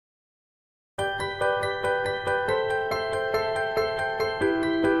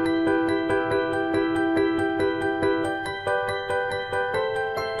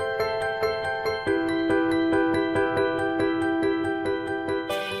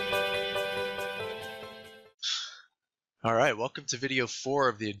All right, welcome to video 4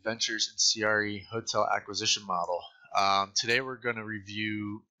 of the Adventures in CRE Hotel Acquisition Model. Today we're going to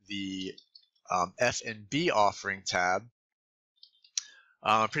review the F&B offering tab.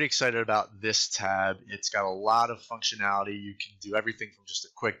 I'm pretty excited about this tab. It's got a lot of functionality. You can do everything from just a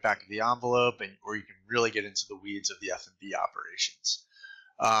quick back of the envelope, or you can really get into the weeds of the F&B operations.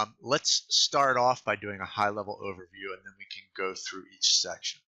 Let's start off by doing a high-level overview, and then we can go through each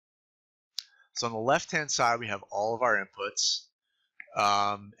section. So on the left-hand side, we have all of our inputs.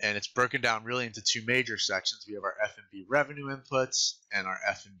 And it's broken down really into two major sections. We have our F&B revenue inputs and our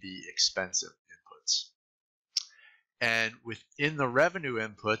F&B expense inputs. And within the revenue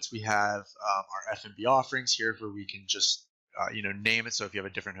inputs, we have our F&B offerings. Here's where we can just name it. So if you have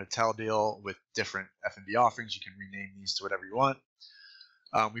a different hotel deal with different F&B offerings, you can rename these to whatever you want.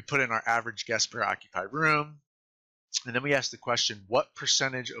 We put in our average guest per occupied room. And then we ask the question, what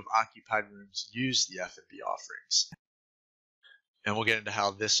percentage of occupied rooms use the F&B offerings? And we'll get into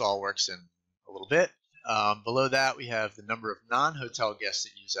how this all works in a little bit. Below that, we have the number of non-hotel guests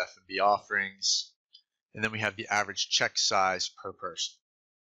that use F&B offerings. And then we have the average check size per person.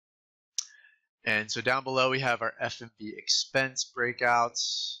 And so down below, we have our F&B expense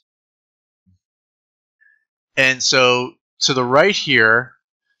breakouts. And so to the right here,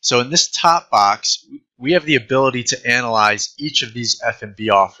 so in this top box, we have the ability to analyze each of these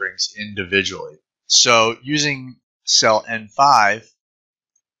F&B offerings individually. So using cell N5,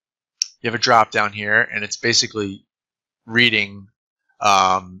 you have a drop down here, and it's basically reading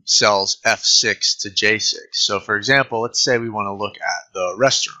cells F6 to J6. So for example, let's say we want to look at the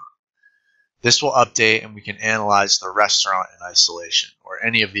restaurant. This will update, and we can analyze the restaurant in isolation, or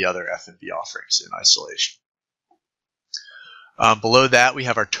any of the other F&B offerings in isolation. Below that, we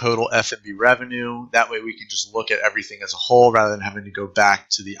have our total F&B revenue. That way we can just look at everything as a whole rather than having to go back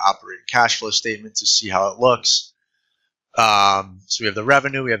to the operating cash flow statement to see how it looks. So we have the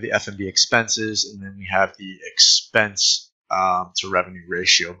revenue, we have the F&B expenses, and then we have the expense to revenue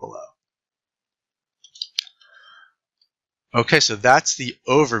ratio below. Okay, so that's the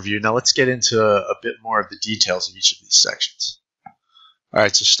overview. Now let's get into a bit more of the details of each of these sections. All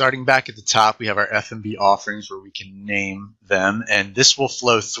right, so starting back at the top, we have our F&B offerings where we can name them, and this will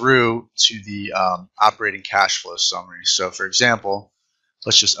flow through to the operating cash flow summary. So for example,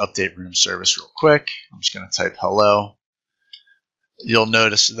 let's just update room service real quick. I'm just going to type hello. You'll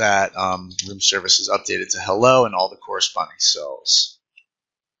notice that room service is updated to hello in all the corresponding cells.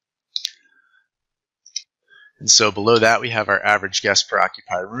 And so below that, we have our average guest per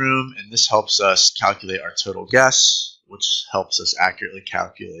occupied room, and this helps us calculate our total guests, which helps us accurately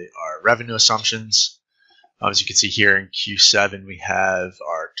calculate our revenue assumptions. As you can see here in Q7, we have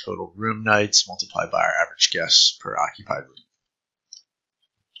our total room nights multiplied by our average guests per occupied room.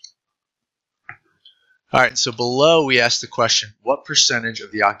 All right, so below we ask the question, what percentage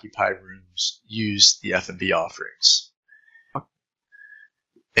of the occupied rooms use the F&B offerings?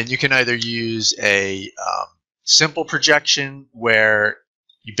 And you can either use a simple projection where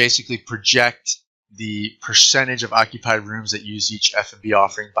you basically project the percentage of occupied rooms that use each F&B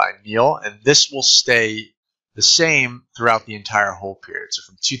offering by meal, and this will stay the same throughout the entire whole period. So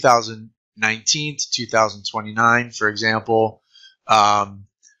from 2019 to 2029, for example,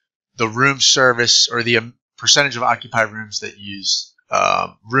 the room service, or the percentage of occupied rooms that use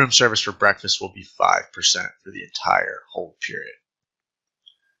room service for breakfast, will be 5% for the entire whole period.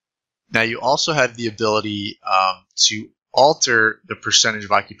 Now you also have the ability to alter the percentage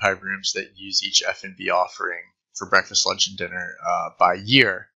of occupied rooms that use each F&B offering for breakfast, lunch, and dinner by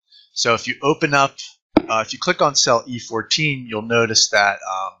year. So if you open up, if you click on cell E14, you'll notice that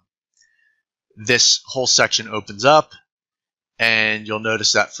this whole section opens up, and you'll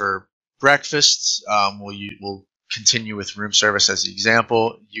notice that for breakfasts, we'll continue with room service as the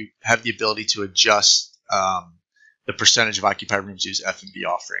example. You have the ability to adjust the percentage of occupied rooms use F&B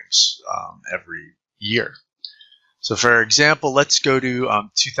offerings every year. So for example, let's go to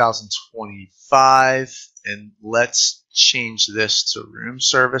 2025, and let's change this to room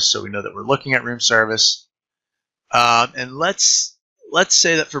service so we know that we're looking at room service. And let's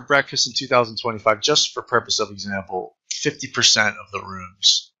say that for breakfast in 2025, just for purpose of example, 50% of the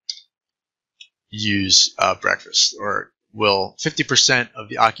rooms use breakfast, or 50% of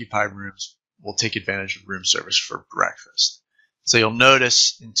the occupied rooms will take advantage of room service for breakfast. So you'll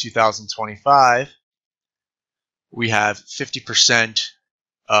notice in 2025, we have 50%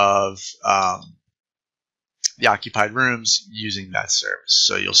 of the occupied rooms using that service.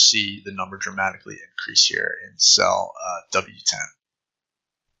 So you'll see the number dramatically increase here in cell W10.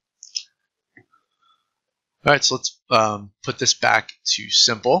 All right, so let's put this back to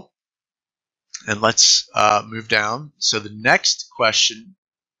simple. And let's move down. So the next question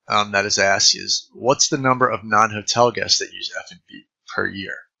that is asked is, what's the number of non-hotel guests that use F&B per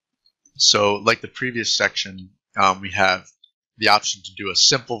year? So like the previous section, we have the option to do a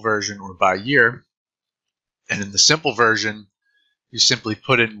simple version or by year. And in the simple version, you simply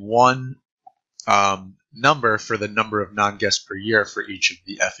put in one number for the number of non-guests per year for each of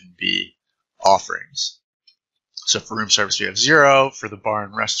the F&B offerings. So for room service, we have 0. For the bar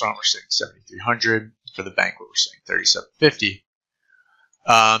and restaurant, we're saying 7,300. For the banquet, we're saying 3,750.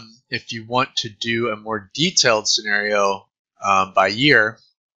 If you want to do a more detailed scenario by year,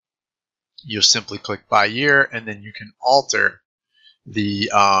 you'll simply click by year, and then you can alter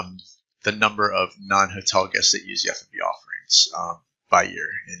the number of non-hotel guests that use the F&B offerings by year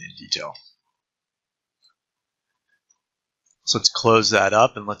and in detail. So let's close that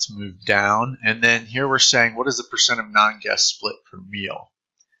up and let's move down. And then here we're saying, what is the percent of non-guests split per meal?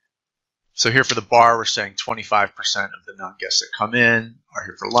 So here for the bar, we're saying 25% of the non-guests that come in are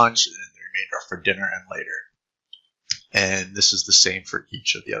here for lunch, and then the remainder are for dinner and later. And this is the same for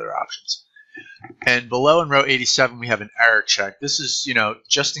each of the other options. And below in row 87, we have an error check. This is,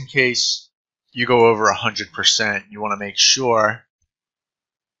 just in case you go over 100%, you want to make sure.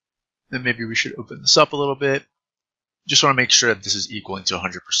 Then maybe we should open this up a little bit. Just want to make sure that this is equaling to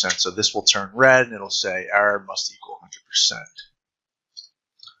 100%. So this will turn red and it'll say error must equal 100%.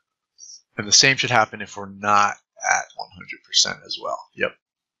 And the same should happen if we're not at 100% as well. Yep.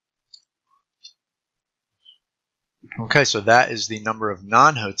 Okay, so that is the number of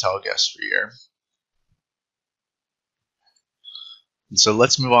non-hotel guests per year. And so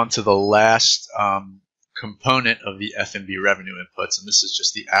let's move on to the last component of the F&B revenue inputs, and this is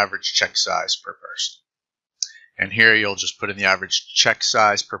just the average check size per person. And here you'll just put in the average check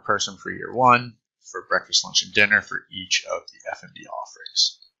size per person for year 1, for breakfast, lunch, and dinner for each of the F&B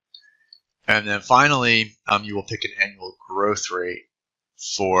offerings. And then finally, you will pick an annual growth rate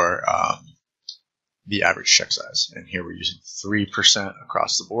for the average check size. And here we're using 3%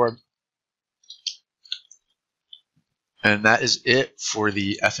 across the board. And that is it for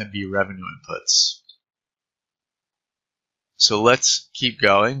the F&B revenue inputs. So let's keep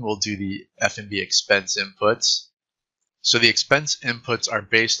going. We'll do the F&B expense inputs. So the expense inputs are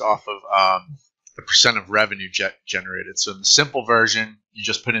based off of the percent of revenue generated. So in the simple version, you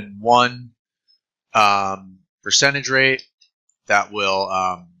just put in one percentage rate that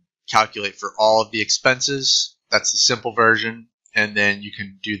will calculate for all of the expenses. That's the simple version. And then you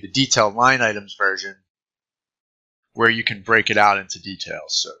can do the detailed line items version, where you can break it out into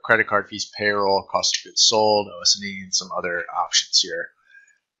details. So credit card fees, payroll, cost of goods sold, OS&E, and some other options here.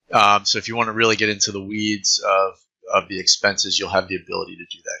 So if you want to really get into the weeds of the expenses, you'll have the ability to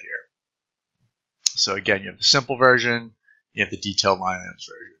do that here. So again, you have the simple version, you have the detailed line items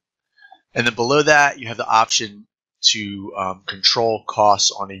version. And then below that, you have the option to control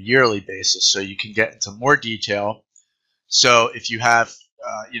costs on a yearly basis, so you can get into more detail. So if you have,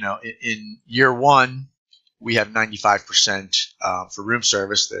 in year 1, we have 95% for room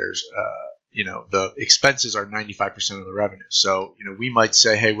service. There's, the expenses are 95% of the revenue. So, we might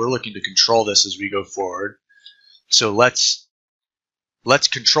say, hey, we're looking to control this as we go forward. So let's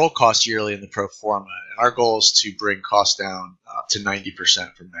control costs yearly in the pro forma. And our goal is to bring costs down to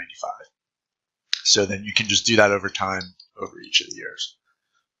 90% from 95%. So then you can just do that over time, over each of the years.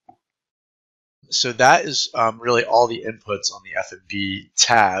 So that is really all the inputs on the F&B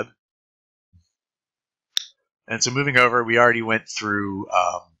tab. And so moving over, we already went through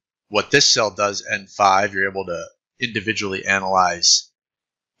what this cell does, N5. You're able to individually analyze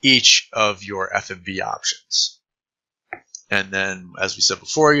each of your F&B options. And then, as we said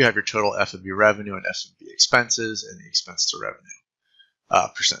before, you have your total F&B revenue and F&B expenses and the expense to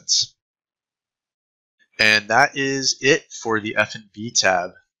revenue percents. And that is it for the F&B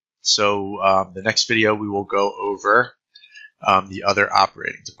tab. So the next video, we will go over the other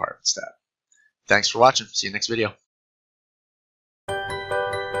operating departments tab. Thanks for watching. See you next video.